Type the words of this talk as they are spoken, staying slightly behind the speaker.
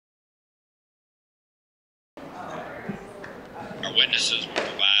Our witnesses will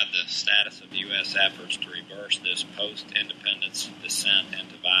provide the status of U.S. efforts to reverse this post-independence descent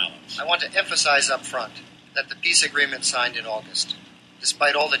into violence. I want to emphasize up front that the peace agreement signed in August,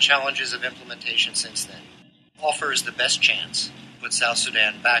 despite all the challenges of implementation since then, offers the best chance to put South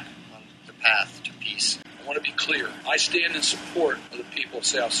Sudan back on the path to peace. I want to be clear. I stand in support of the people of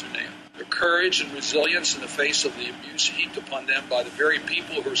South Sudan. Their courage and resilience in the face of the abuse heaped upon them by the very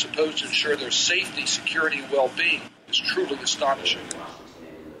people who are supposed to ensure their safety, security, and well-being is truly astonishing.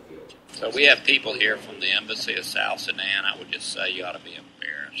 So we have people here from the Embassy of South Sudan. I would just say you ought to be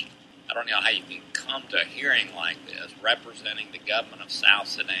embarrassed. I don't know how you can come to a hearing like this representing the government of South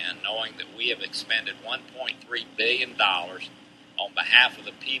Sudan knowing that we have expended $1.3 billion on behalf of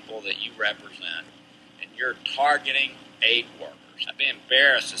the people that you represent, and you're targeting aid workers. I'd be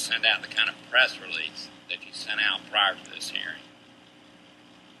embarrassed to send out the kind of press release that you sent out prior to this hearing.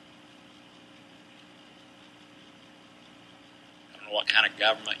 I don't know what kind of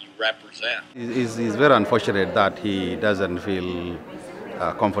government you represent. It's very unfortunate that he doesn't feel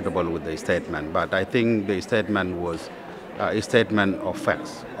comfortable with the statement, but I think the statement was a statement of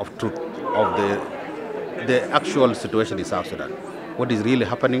facts, of truth, of the actual situation in South Sudan, what is really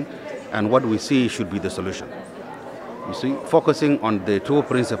happening, and what we see should be the solution. You see, focusing on the two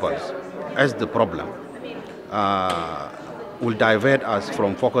principles as the problem will divert us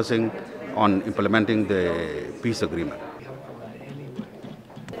from focusing on implementing the peace agreement.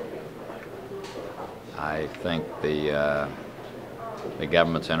 I think the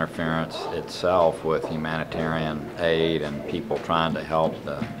government's interference itself with humanitarian aid and people trying to help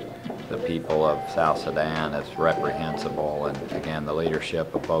the people of South Sudan is reprehensible, and again the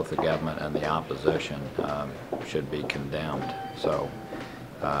leadership of both the government and the opposition should be condemned. So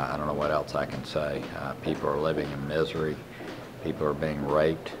I don't know what else I can say. People are living in misery. People are being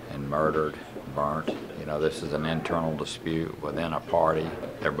raped and murdered, burnt. You know, this is an internal dispute within a party.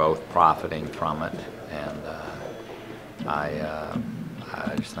 They're both profiting from it, and I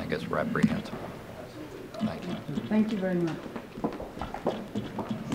just think it's reprehensible. Thank you. Thank you very much.